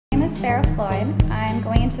name is Floyd. I'm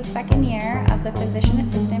going into second year of the Physician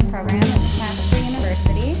Assistant program at McMaster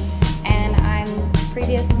University, and I'm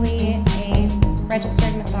previously a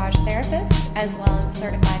registered massage therapist as well as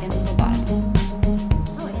certified in phlebotomy.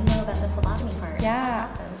 Oh, I didn't know about the phlebotomy part. Yeah,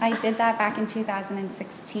 That's awesome. I did that back in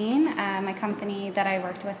 2016. My company that I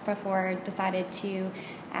worked with before decided to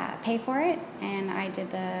pay for it, and I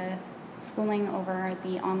did the schooling over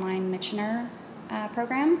the online Michener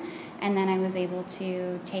program, and then I was able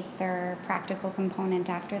to take their practical component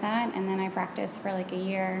after that, and then I practiced for like a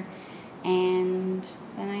year, and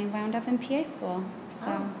then I wound up in PA school,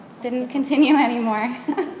 so didn't continue anymore.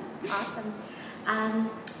 Awesome.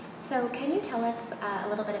 So can you tell us a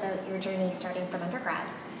little bit about your journey starting from undergrad?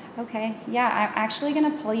 Okay, yeah, I'm actually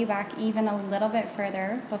going to pull you back even a little bit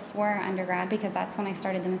further before undergrad because that's when I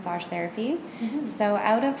started the massage therapy. Mm-hmm. So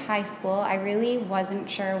out of high school, I really wasn't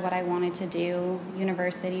sure what I wanted to do.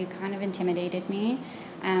 University kind of intimidated me.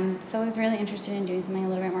 So I was really interested in doing something a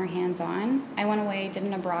little bit more hands-on. I went away, did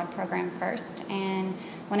an abroad program first, and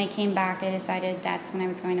when I came back, I decided that's when I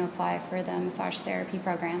was going to apply for the massage therapy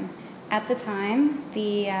program. At the time,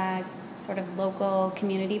 the sort of local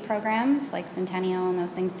community programs like Centennial and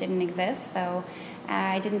those things didn't exist, so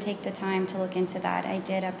I didn't take the time to look into that. I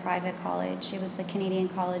did a private college. It was the Canadian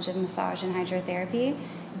College of Massage and Hydrotherapy.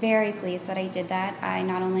 Very pleased that I did that. I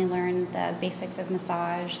not only learned the basics of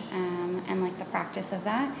massage and like the practice of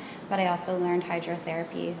that, but I also learned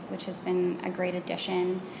hydrotherapy, which has been a great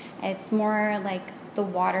addition. It's more like the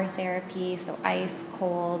water therapy, so ice,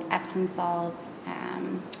 cold, Epsom salts,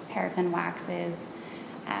 paraffin waxes.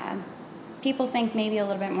 People think maybe a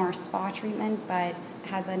little bit more spa treatment, but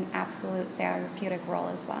has an absolute therapeutic role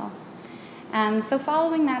as well. So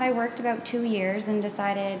following that, I worked about 2 years and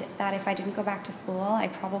decided that if I didn't go back to school, I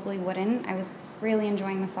probably wouldn't. I was really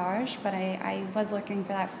enjoying massage, but I was looking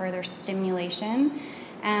for that further stimulation.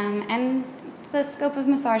 And the scope of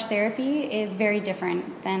massage therapy is very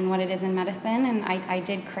different than what it is in medicine, and I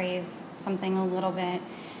did crave something a little bit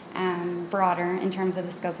broader in terms of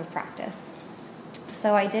the scope of practice.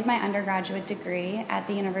 So I did my undergraduate degree at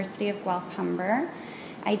the University of Guelph-Humber.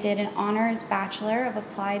 I did an honors Bachelor of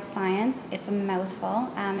Applied Science, it's a mouthful,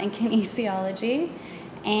 in kinesiology,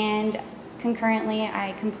 and concurrently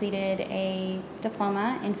I completed a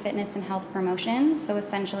diploma in fitness and health promotion, so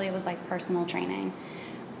essentially it was like personal training.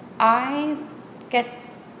 I get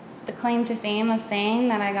the claim to fame of saying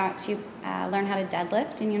that I got to learn how to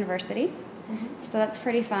deadlift in university. So that's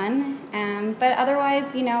pretty fun. But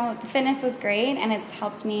otherwise, you know, the fitness was great and it's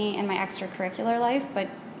helped me in my extracurricular life, but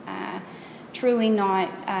truly not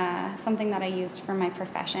something that I used for my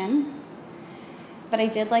profession. But I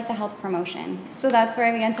did like the health promotion. So that's where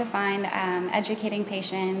I began to find educating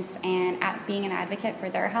patients and being an advocate for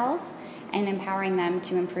their health and empowering them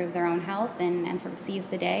to improve their own health and sort of seize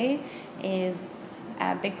the day is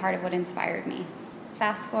a big part of what inspired me.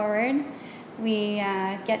 Fast forward. We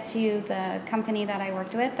get to the company that I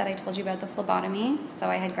worked with that I told you about, the phlebotomy. So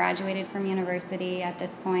I had graduated from university at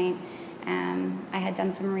this point. I had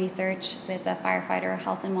done some research with the firefighter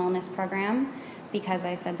health and wellness program because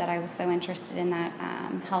I said that I was so interested in that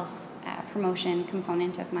health promotion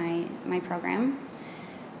component of my program.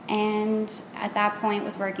 And at that point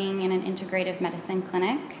was working in an integrative medicine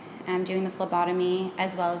clinic, doing the phlebotomy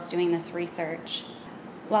as well as doing this research.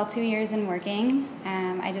 While 2 years in working,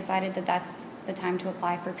 I decided that that's the time to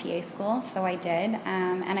apply for PA school, so I did.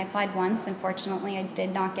 And I applied once, and fortunately I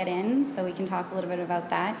did not get in, so we can talk a little bit about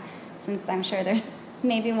that, since I'm sure there's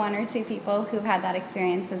maybe 1 or 2 people who've had that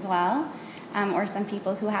experience as well, or some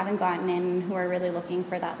people who haven't gotten in who are really looking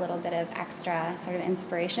for that little bit of extra sort of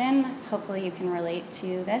inspiration. Hopefully you can relate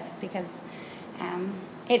to this because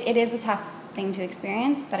it is a tough thing to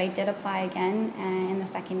experience, but I did apply again in the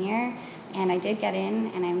second year, and I did get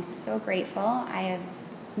in, and I'm so grateful. I have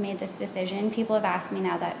made this decision. People have asked me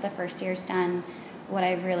now that the first year's done what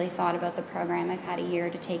I've really thought about the program. I've had a year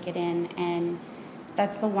to take it in, and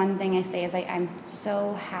that's the one thing I say is I'm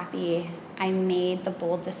so happy I made the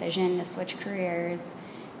bold decision to switch careers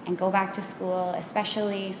and go back to school,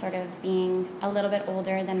 especially sort of being a little bit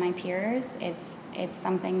older than my peers. It's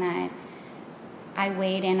something that I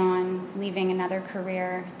weighed in on, leaving another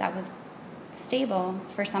career that was stable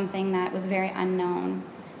for something that was very unknown,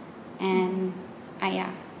 and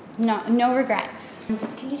no regrets.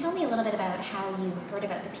 Can you tell me a little bit about how you heard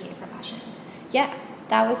about the PA profession? Yeah,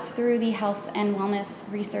 that was through the Health and Wellness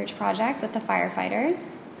Research Project with the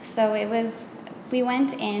firefighters. So we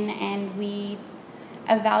went in and we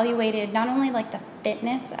evaluated not only like the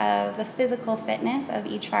physical fitness of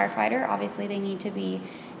each firefighter. Obviously they need to be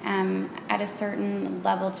at a certain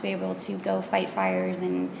level to be able to go fight fires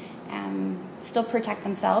and still protect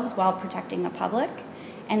themselves while protecting the public.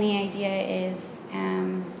 And the idea is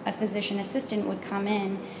a physician assistant would come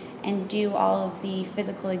in and do all of the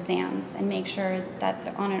physical exams and make sure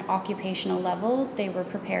that on an occupational level they were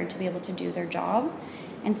prepared to be able to do their job.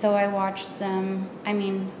 And so I watched them, I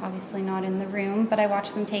mean, obviously not in the room, but I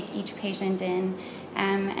watched them take each patient in,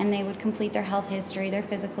 and they would complete their health history, their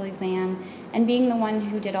physical exam. And being the one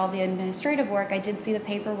who did all the administrative work, I did see the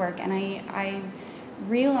paperwork, and I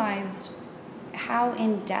realized how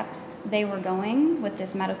in-depth they were going with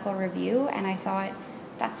this medical review, and I thought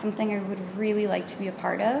that's something I would really like to be a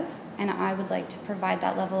part of, and I would like to provide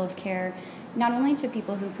that level of care, not only to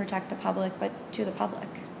people who protect the public, but to the public.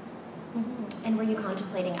 Mm-hmm. And were you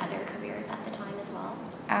contemplating other careers at the time as well?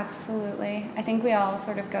 Absolutely. I think we all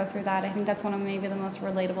sort of go through that. I think that's one of maybe the most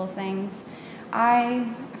relatable things.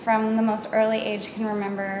 I, from the most early age, can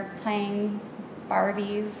remember playing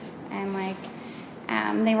Barbies,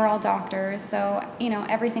 and they were all doctors. So,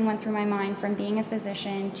 everything went through my mind, from being a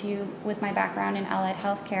physician to, with my background in allied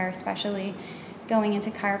healthcare, especially going into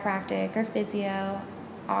chiropractic or physio,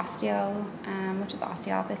 osteo, which is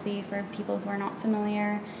osteopathy for people who are not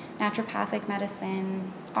familiar, naturopathic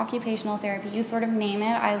medicine, occupational therapy, you sort of name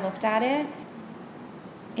it, I looked at it.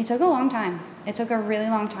 It took a long time. It took a really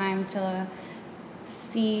long time to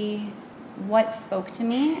see what spoke to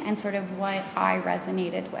me and sort of what I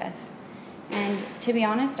resonated with. And to be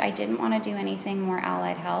honest, I didn't want to do anything more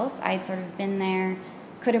allied health. I'd sort of been there,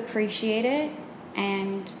 could appreciate it,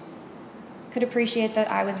 and could appreciate that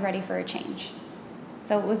I was ready for a change.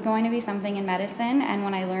 So it was going to be something in medicine, and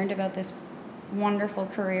when I learned about this wonderful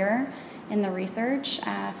career in the research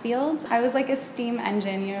field, I was like a steam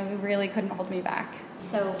engine, it really couldn't hold me back.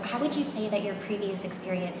 So how would you say that your previous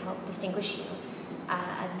experience helped distinguish you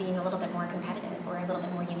as being a little bit more competitive or a little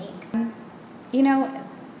bit more unique?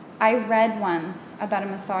 I read once about a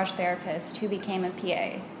massage therapist who became a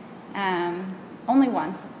PA. Only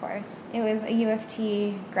once, of course. It was a U of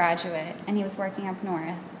T graduate, and he was working up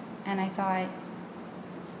north. And I thought,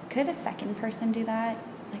 could a second person do that?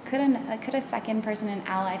 Could a second person in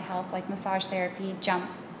allied health, like massage therapy,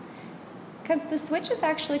 jump? Because the switch is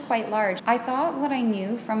actually quite large. I thought what I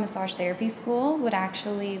knew from massage therapy school would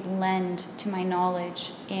actually lend to my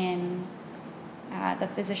knowledge in the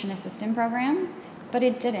physician assistant program, but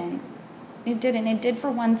it didn't. It did for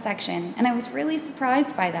one section, and I was really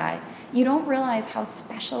surprised by that. You don't realize how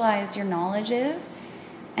specialized your knowledge is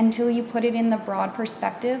until you put it in the broad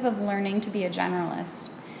perspective of learning to be a generalist.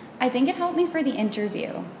 I think it helped me for the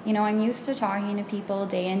interview. I'm used to talking to people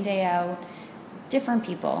day in, day out, different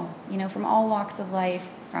people, from all walks of life,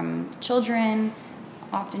 from children,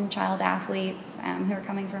 often child athletes who are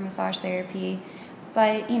coming for massage therapy.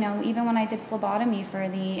 But, even when I did phlebotomy for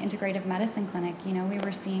the integrative medicine clinic, we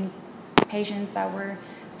were seeing patients that were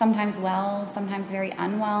sometimes well, sometimes very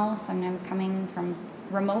unwell, sometimes coming from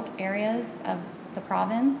remote areas of the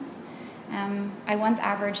province. I once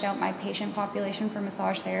averaged out my patient population for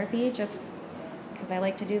massage therapy just because I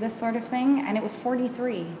like to do this sort of thing, and it was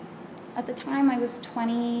 43. At the time, I was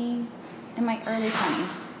 20, in my early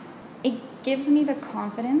 20s. It gives me the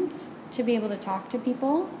confidence to be able to talk to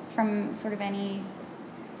people from sort of any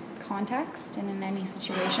context and in any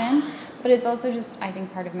situation, but it's also just, I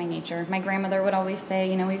think, part of my nature. My grandmother would always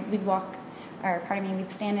say,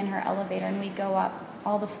 we'd stand in her elevator and we'd go up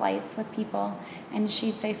all the flights with people, and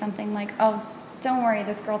she'd say something like, "Oh, don't worry,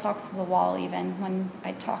 this girl talks to the wall," even when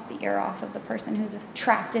I'd talk the ear off of the person who's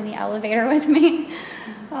trapped in the elevator with me.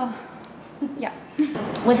 Oh, yeah.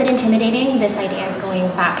 Was it intimidating, this idea of going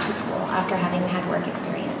back to school after having had work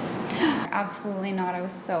experience? Absolutely not. I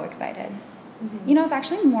was so excited. Mm-hmm. I was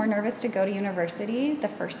actually more nervous to go to university the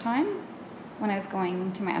first time when I was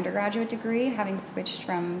going to my undergraduate degree, having switched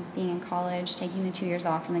from being in college, taking the 2 years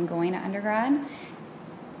off, and then going to undergrad.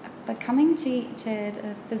 But coming to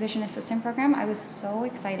the physician assistant program, I was so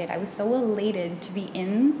excited. I was so elated to be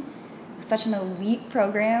in such an elite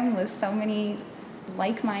program with so many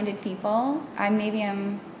like-minded people. I maybe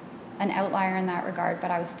am an outlier in that regard,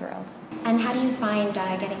 but I was thrilled. And how do you find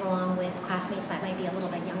getting along with classmates that might be a little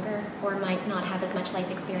bit younger or might not have as much life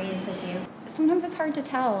experience as you? Sometimes it's hard to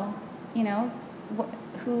tell,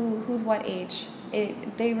 who's what age.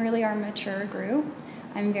 They really are a mature group.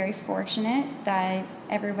 I'm very fortunate that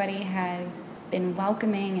everybody has been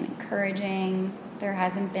welcoming and encouraging. There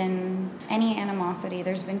hasn't been any animosity.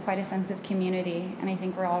 There's been quite a sense of community, and I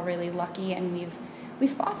think we're all really lucky, and we've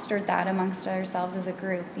fostered that amongst ourselves as a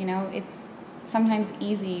group. It's sometimes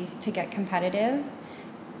easy to get competitive,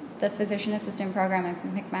 the physician assistant program at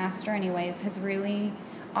McMaster anyways has really,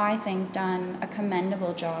 I think, done a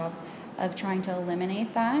commendable job of trying to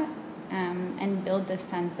eliminate that and build this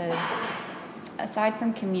sense of, aside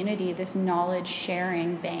from community, this knowledge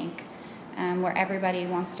sharing bank where everybody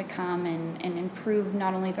wants to come and improve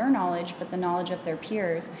not only their knowledge but the knowledge of their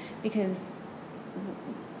peers, because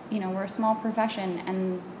we're a small profession,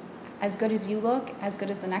 and as good as you look, as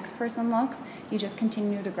good as the next person looks, you just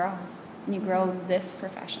continue to grow, and you grow this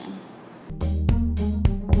profession.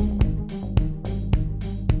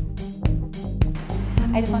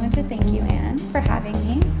 I just wanted to thank you, Anne, for having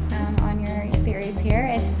me on your series here.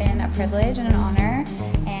 It's been a privilege and an honor,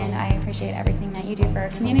 and I appreciate everything that you do for our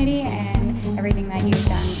community and everything that you've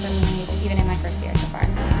done for me, even in my first year so far.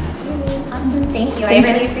 Awesome, thank you. I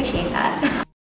really appreciate that.